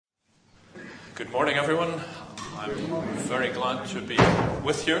Good morning, everyone. I'm very glad to be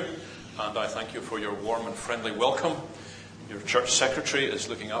with you, and I thank you for your warm and friendly welcome. Your church secretary is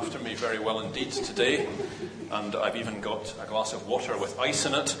looking after me very well indeed today, and I've even got a glass of water with ice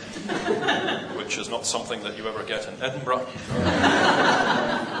in it, which is not something that you ever get in Edinburgh.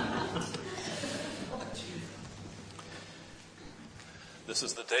 This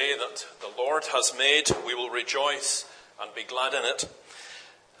is the day that the Lord has made. We will rejoice and be glad in it.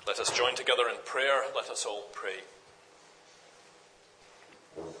 Let us join together in prayer. Let us all pray.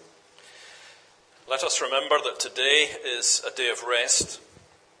 Let us remember that today is a day of rest.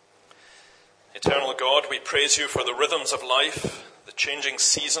 Eternal God, we praise you for the rhythms of life, the changing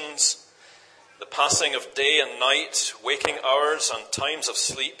seasons, the passing of day and night, waking hours and times of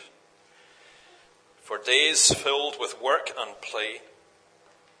sleep, for days filled with work and play.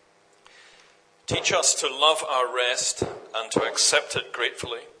 Teach us to love our rest and to accept it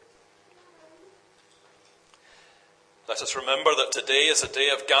gratefully. Let us remember that today is a day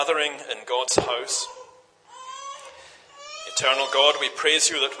of gathering in God's house. Eternal God, we praise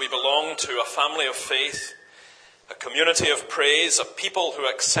you that we belong to a family of faith, a community of praise, a people who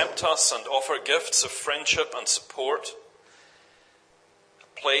accept us and offer gifts of friendship and support,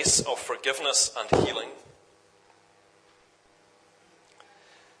 a place of forgiveness and healing.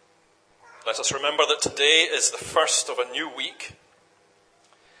 Let us remember that today is the first of a new week.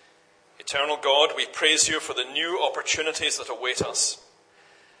 Eternal God, we praise you for the new opportunities that await us,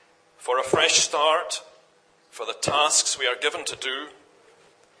 for a fresh start, for the tasks we are given to do,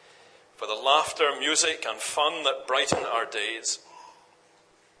 for the laughter, music, and fun that brighten our days.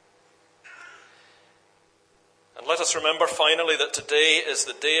 And let us remember finally that today is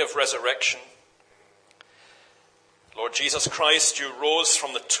the day of resurrection. Lord Jesus Christ, you rose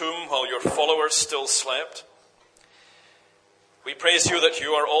from the tomb while your followers still slept. We praise you that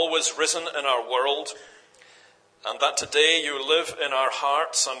you are always risen in our world, and that today you live in our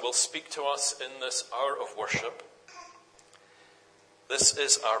hearts and will speak to us in this hour of worship. This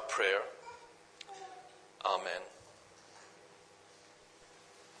is our prayer. Amen.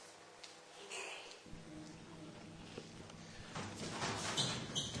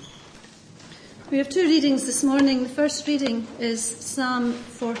 We have two readings this morning. The first reading is Psalm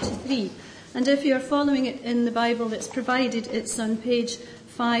 43. And if you are following it in the Bible that's provided, it's on page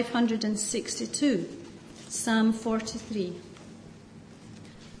 562. Psalm 43.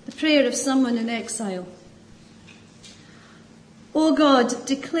 The prayer of someone in exile. O God,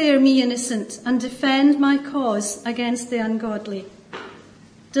 declare me innocent and defend my cause against the ungodly.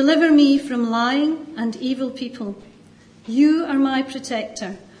 Deliver me from lying and evil people. You are my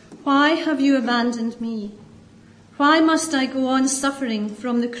protector. Why have you abandoned me? Why must I go on suffering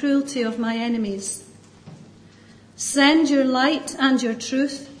from the cruelty of my enemies? Send your light and your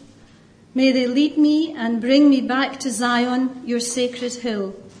truth. May they lead me and bring me back to Zion, your sacred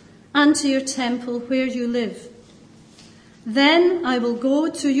hill, and to your temple where you live. Then I will go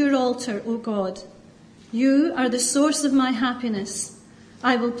to your altar, O God. You are the source of my happiness.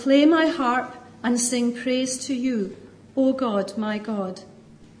 I will play my harp and sing praise to you, O God, my God.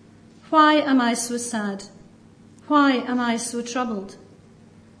 Why am I so sad? Why am I so troubled?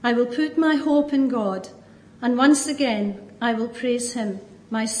 I will put my hope in God, and once again I will praise him,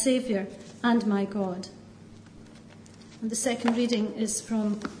 my Saviour and my God. And the second reading is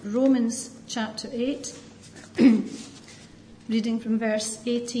from Romans chapter 8, reading from verse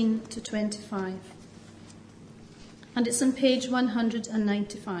 18 to 25. And it's on page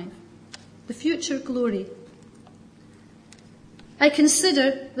 195. The future glory. I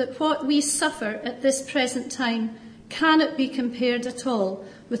consider that what we suffer at this present time cannot be compared at all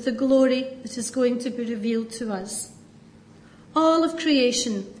with the glory that is going to be revealed to us. All of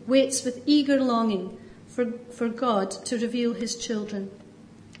creation waits with eager longing for God to reveal his children.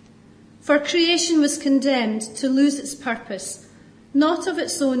 For creation was condemned to lose its purpose, not of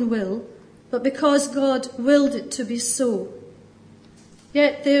its own will, but because God willed it to be so.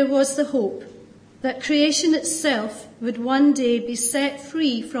 Yet there was the hope that creation itself would one day be set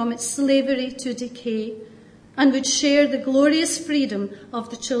free from its slavery to decay and would share the glorious freedom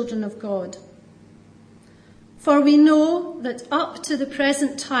of the children of God. For we know that up to the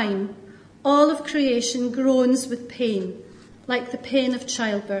present time, all of creation groans with pain, like the pain of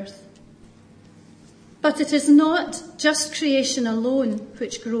childbirth. But it is not just creation alone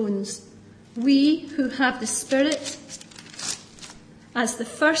which groans. We who have the Spirit, as the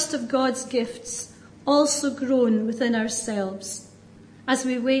first of God's gifts, also groan within ourselves as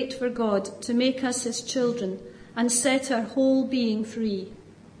we wait for God to make us his children and set our whole being free.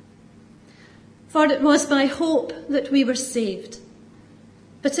 For it was by hope that we were saved.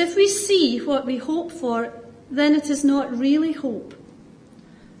 But if we see what we hope for, then it is not really hope.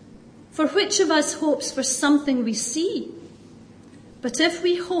 For which of us hopes for something we see? But if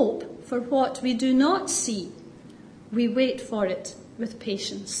we hope for what we do not see, we wait for it with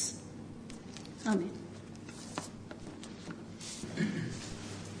patience. Amen.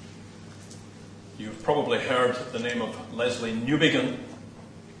 You've probably heard the name of Leslie Newbigin.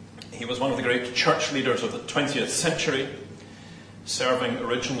 He was one of the great church leaders of the 20th century, serving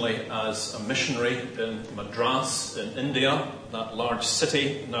originally as a missionary in Madras in India, that large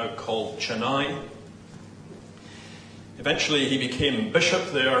city now called Chennai. Eventually he became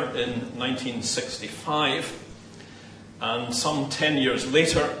bishop there in 1965, and some 10 years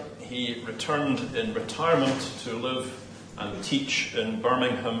later he returned in retirement to live and teach in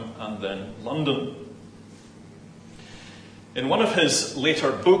Birmingham and then London. In one of his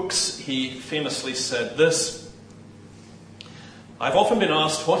later books, he famously said this: "I've often been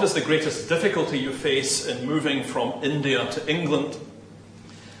asked, what is the greatest difficulty you face in moving from India to England?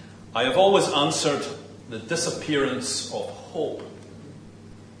 I have always answered, the disappearance of hope."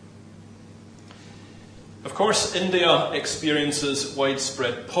 Of course, India experiences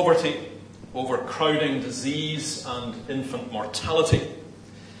widespread poverty, overcrowding, disease, and infant mortality.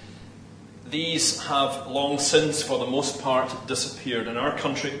 These have long since, for the most part, disappeared in our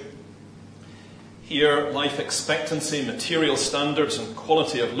country. Here, life expectancy, material standards, and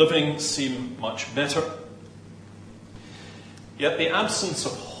quality of living seem much better. Yet the absence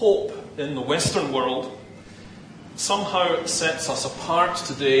of hope in the Western world somehow sets us apart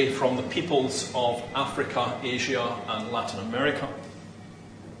today from the peoples of Africa, Asia, and Latin America.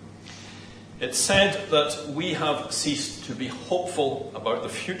 It's said that we have ceased to be hopeful about the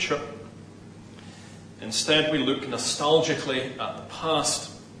future. Instead, we look nostalgically at the past.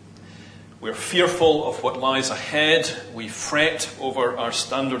 We're fearful of what lies ahead. We fret over our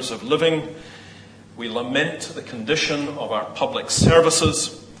standards of living. We lament the condition of our public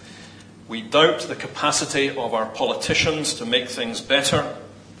services. We doubt the capacity of our politicians to make things better.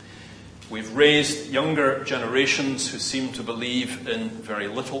 We've raised younger generations who seem to believe in very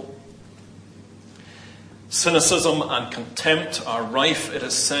little. Cynicism and contempt are rife, it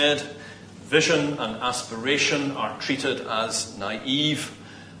is said. Vision and aspiration are treated as naive,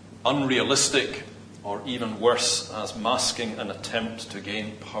 unrealistic, or even worse, as masking an attempt to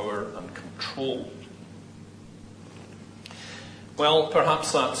gain power and control. Well,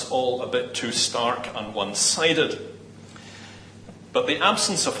 perhaps that's all a bit too stark and one-sided. But the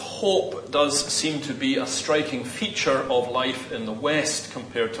absence of hope does seem to be a striking feature of life in the West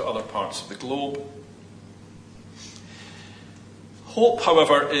compared to other parts of the globe. Hope,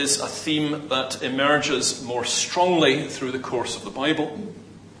 however, is a theme that emerges more strongly through the course of the Bible.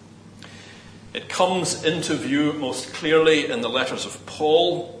 It comes into view most clearly in the letters of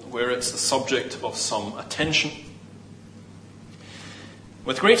Paul, where it's the subject of some attention.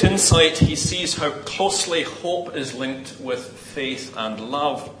 With great insight, he sees how closely hope is linked with faith and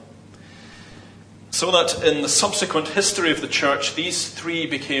love, so that in the subsequent history of the church, these three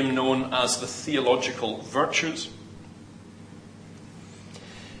became known as the theological virtues.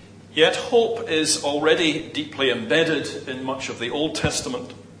 Yet hope is already deeply embedded in much of the Old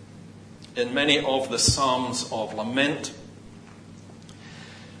Testament, in many of the Psalms of lament.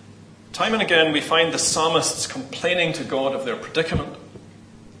 Time and again we find the psalmists complaining to God of their predicament.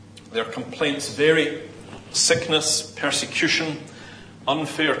 Their complaints vary: sickness, persecution,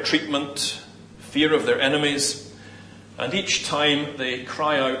 unfair treatment, fear of their enemies, and each time they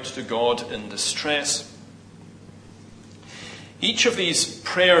cry out to God in distress. Each of these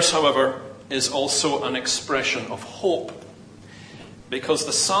prayers, however, is also an expression of hope, because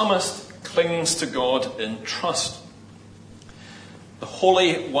the psalmist clings to God in trust. The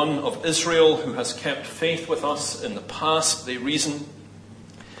Holy One of Israel, who has kept faith with us in the past, they reason,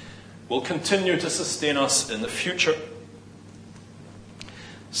 will continue to sustain us in the future.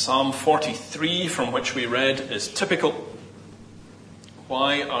 Psalm 43, from which we read, is typical.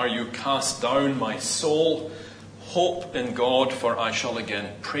 "Why are you cast down, my soul? Hope in God, for I shall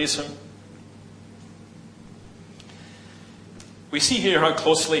again praise him." We see here how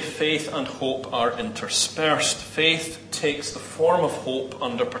closely faith and hope are interspersed. Faith takes the form of hope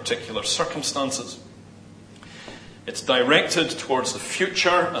under particular circumstances. It's directed towards the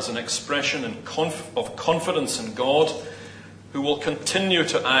future as an expression of confidence in God, who will continue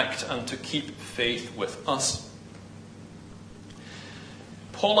to act and to keep faith with us.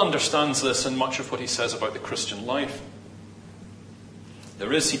 Paul understands this in much of what he says about the Christian life.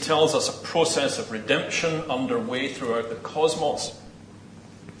 There is, he tells us, a process of redemption underway throughout the cosmos.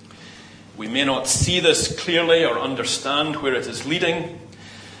 We may not see this clearly or understand where it is leading,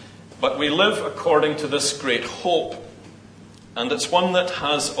 But we live according to this great hope, and it's one that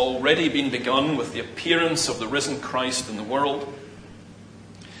has already been begun with the appearance of the risen Christ in the world.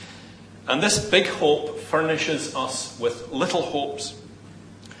 And this big hope furnishes us with little hopes,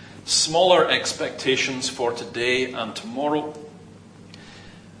 smaller expectations for today and tomorrow,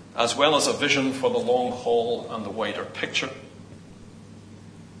 as well as a vision for the long haul and the wider picture.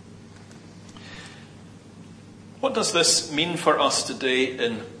 What does this mean for us today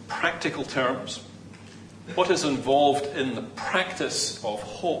in practical terms? What is involved in the practice of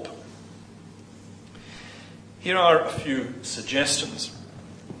hope? Here are a few suggestions.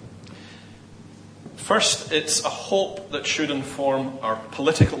 First, it's a hope that should inform our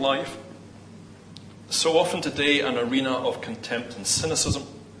political life. So often today, an arena of contempt and cynicism.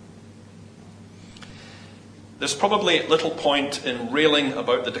 There's probably little point in railing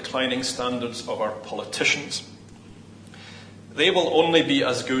about the declining standards of our politicians. They will only be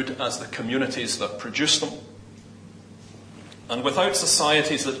as good as the communities that produce them. And without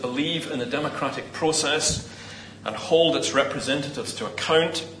societies that believe in the democratic process and hold its representatives to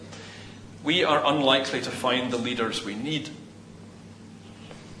account, we are unlikely to find the leaders we need.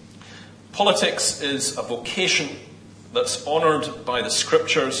 Politics is a vocation that's honoured by the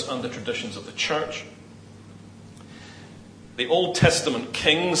scriptures and the traditions of the church. The Old Testament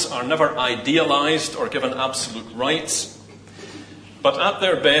kings are never idealised or given absolute rights, but at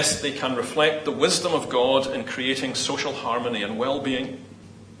their best they can reflect the wisdom of God in creating social harmony and well-being.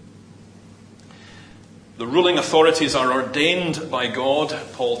 The ruling authorities are ordained by God,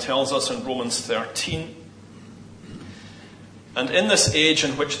 Paul tells us in Romans 13. And in this age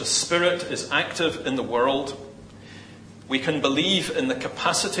in which the Spirit is active in the world, we can believe in the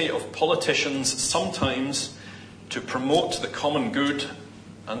capacity of politicians sometimes to promote the common good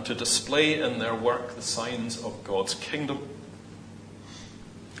and to display in their work the signs of God's kingdom.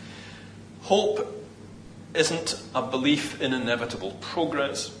 Hope isn't a belief in inevitable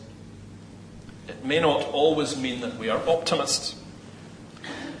progress. It may not always mean that we are optimists,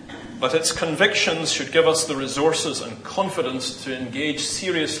 but its convictions should give us the resources and confidence to engage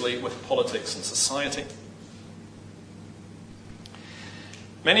seriously with politics and society.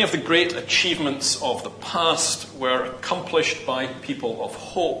 Many of the great achievements of the past were accomplished by people of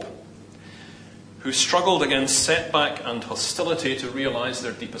hope who struggled against setback and hostility to realize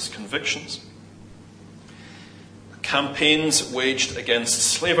their deepest convictions. Campaigns waged against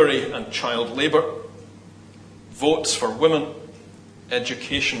slavery and child labour, votes for women,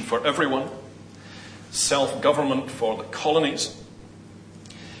 education for everyone, self-government for the colonies.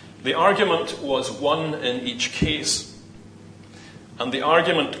 The argument was won in each case, and the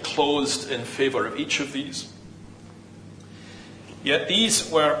argument closed in favour of each of these. Yet these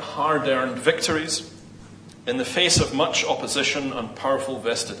were hard-earned victories in the face of much opposition and powerful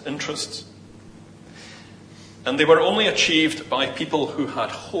vested interests. And they were only achieved by people who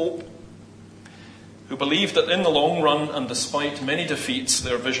had hope, who believed that in the long run and despite many defeats,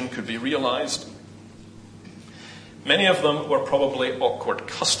 their vision could be realised. Many of them were probably awkward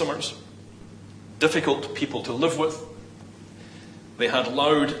customers, difficult people to live with. They had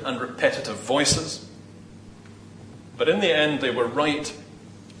loud and repetitive voices. But in the end, they were right.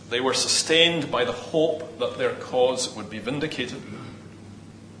 They were sustained by the hope that their cause would be vindicated.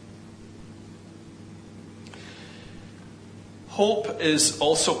 Hope is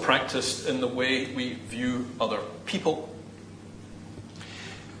also practiced in the way we view other people.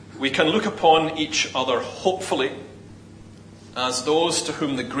 We can look upon each other hopefully as those to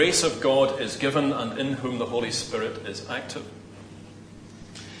whom the grace of God is given and in whom the Holy Spirit is active.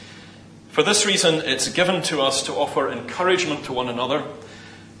 For this reason, it's given to us to offer encouragement to one another,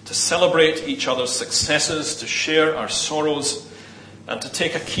 to celebrate each other's successes, to share our sorrows, and to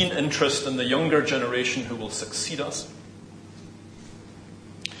take a keen interest in the younger generation who will succeed us.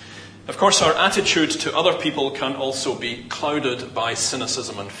 Of course, our attitude to other people can also be clouded by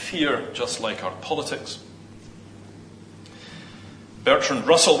cynicism and fear, just like our politics. Bertrand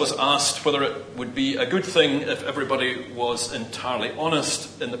Russell was asked whether it would be a good thing if everybody was entirely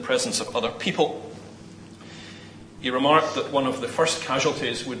honest in the presence of other people. He remarked that one of the first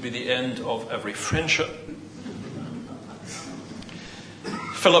casualties would be the end of every friendship.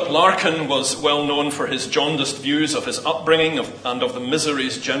 Philip Larkin was well known for his jaundiced views of his upbringing and of the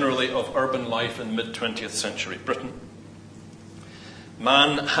miseries generally of urban life in mid-20th century Britain.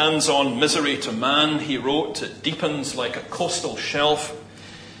 Man hands on misery to man, he wrote, it deepens like a coastal shelf.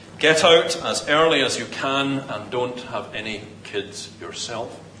 Get out as early as you can and don't have any kids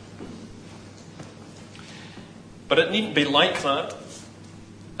yourself. But it needn't be like that.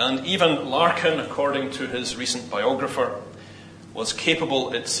 And even Larkin, according to his recent biographer, was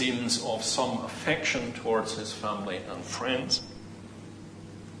capable, it seems, of some affection towards his family and friends.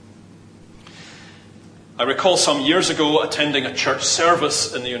 I recall some years ago attending a church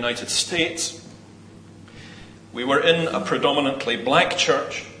service in the United States. We were in a predominantly black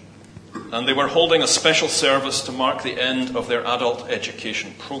church, and they were holding a special service to mark the end of their adult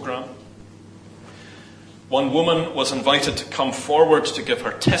education program. One woman was invited to come forward to give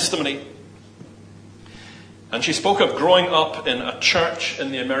her testimony, and she spoke of growing up in a church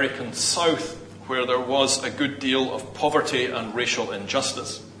in the American South where there was a good deal of poverty and racial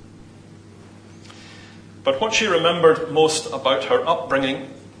injustice. But what she remembered most about her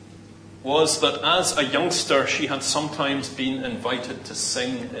upbringing was that as a youngster she had sometimes been invited to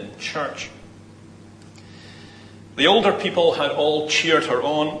sing in church. The older people had all cheered her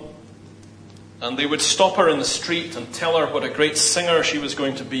on, and they would stop her in the street and tell her what a great singer she was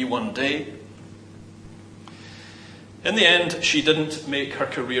going to be one day. In the end, she didn't make her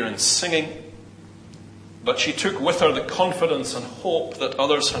career in singing, but she took with her the confidence and hope that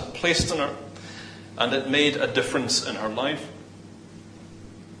others had placed in her, and it made a difference in her life.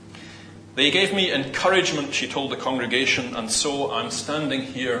 They gave me encouragement, she told the congregation, and so I'm standing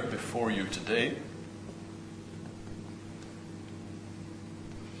here before you today.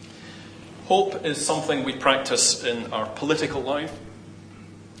 Hope is something we practice in our political life,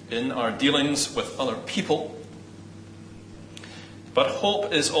 in our dealings with other people. But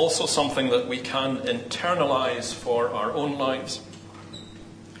hope is also something that we can internalize for our own lives.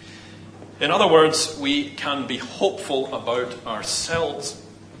 In other words, we can be hopeful about ourselves.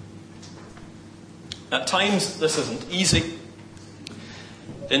 At times, this isn't easy.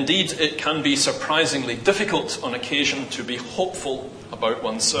 Indeed, it can be surprisingly difficult on occasion to be hopeful about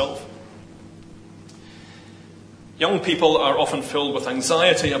oneself. Young people are often filled with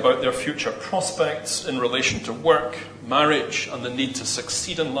anxiety about their future prospects in relation to work, marriage, and the need to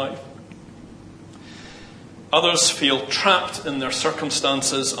succeed in life. Others feel trapped in their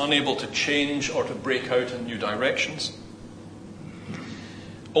circumstances, unable to change or to break out in new directions.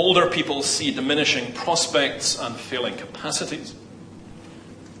 Older people see diminishing prospects and failing capacities.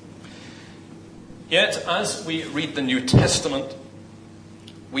 Yet, as we read the New Testament,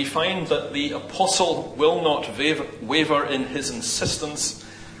 we find that the apostle will not waver in his insistence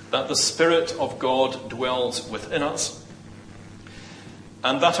that the Spirit of God dwells within us,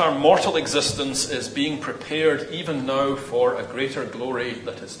 and that our mortal existence is being prepared even now for a greater glory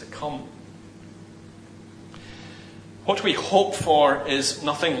that is to come. What we hope for is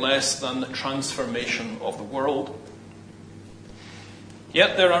nothing less than the transformation of the world.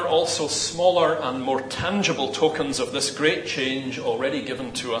 Yet there are also smaller and more tangible tokens of this great change already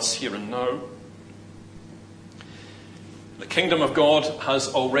given to us here and now. The kingdom of God has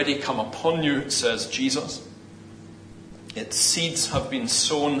already come upon you, says Jesus. Its seeds have been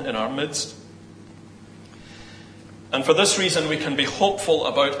sown in our midst. And for this reason we can be hopeful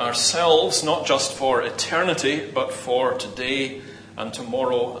about ourselves, not just for eternity, but for today and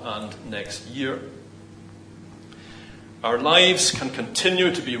tomorrow and next year. Our lives can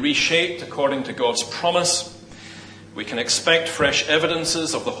continue to be reshaped according to God's promise. We can expect fresh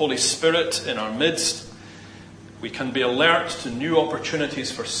evidences of the Holy Spirit in our midst. We can be alert to new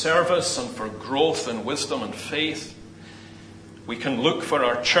opportunities for service and for growth in wisdom and faith. We can look for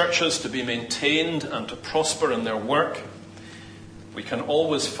our churches to be maintained and to prosper in their work. We can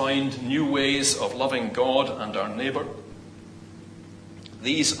always find new ways of loving God and our neighbour.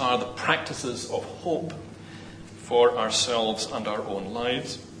 These are the practices of hope for ourselves and our own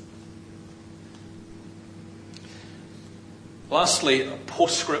lives. Lastly, a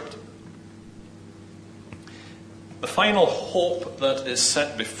postscript. The final hope that is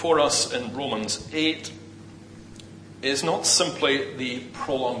set before us in Romans 8 is not simply the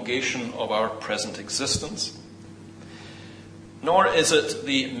prolongation of our present existence, nor is it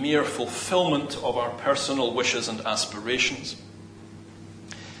the mere fulfillment of our personal wishes and aspirations.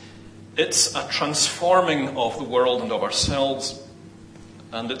 It's a transforming of the world and of ourselves,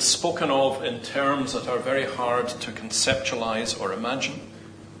 and it's spoken of in terms that are very hard to conceptualize or imagine.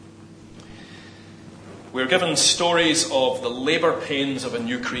 We're given stories of the labor pains of a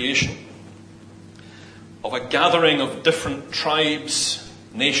new creation, of a gathering of different tribes,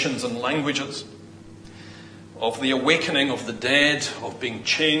 nations, and languages, of the awakening of the dead, of being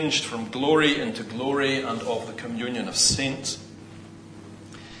changed from glory into glory, and of the communion of saints.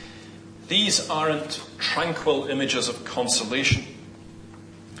 These aren't tranquil images of consolation.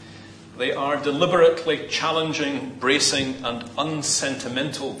 They are deliberately challenging, bracing, and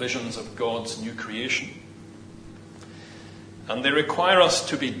unsentimental visions of God's new creation. And they require us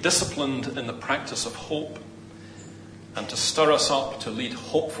to be disciplined in the practice of hope, to be alert to new opportunities for service and for growth in wisdom and faith. We can always find new ways of loving God and our neighbour. These are the practices of hope for ourselves and our own lives. and to stir us up to lead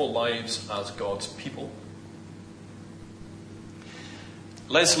hopeful lives as God's people.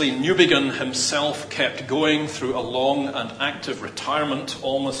 Leslie Newbegin himself kept going through a long and active retirement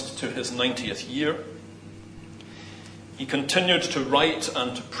almost to his 90th year. He continued to write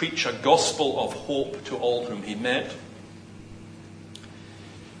and to preach a gospel of hope to all whom he met.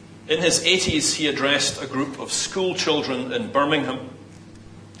 In his 80s, he addressed a group of school children in Birmingham,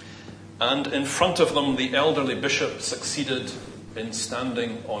 and in front of them the elderly bishop succeeded in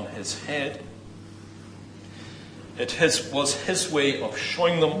standing on his head. It was his way of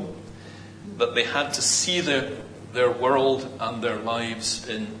showing them that they had to see their world and their lives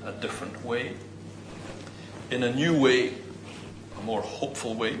in a different way, in a new way, a more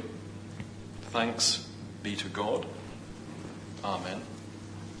hopeful way. Thanks be to God. Amen.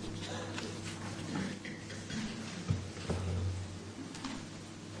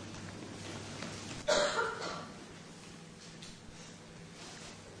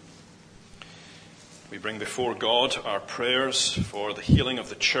 We bring before God our prayers for the healing of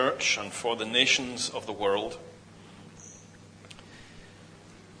the church and for the nations of the world.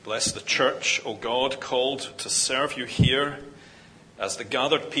 Bless the church, O God, called to serve you here as the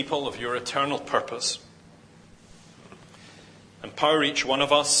gathered people of your eternal purpose. Empower each one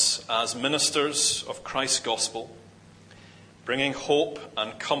of us as ministers of Christ's gospel, bringing hope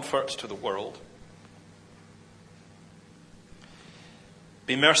and comfort to the world.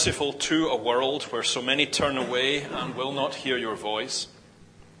 Be merciful to a world where so many turn away and will not hear your voice.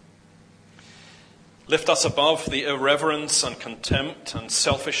 Lift us above the irreverence and contempt and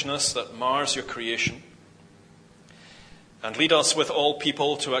selfishness that mars your creation. And lead us with all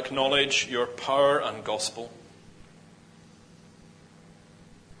people to acknowledge your power and gospel.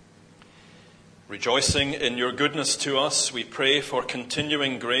 Rejoicing in your goodness to us, we pray for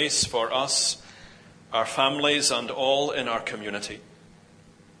continuing grace for us, our families, and all in our community.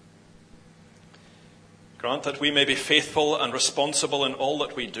 Grant that we may be faithful and responsible in all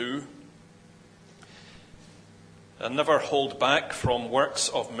that we do, and never hold back from works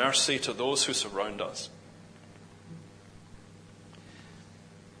of mercy to those who surround us.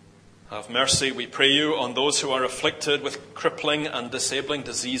 Have mercy, we pray you, on those who are afflicted with crippling and disabling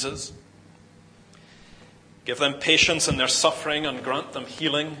diseases. Give them patience in their suffering and grant them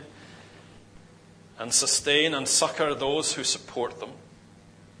healing, and sustain and succor those who support them.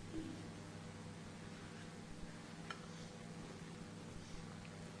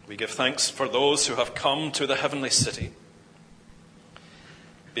 We give thanks for those who have come to the heavenly city.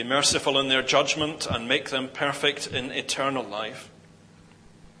 Be merciful in their judgment and make them perfect in eternal life.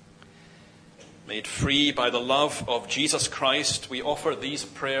 Made free by the love of Jesus Christ, we offer these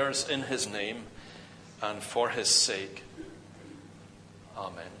prayers in his name and for his sake.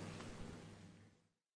 Amen.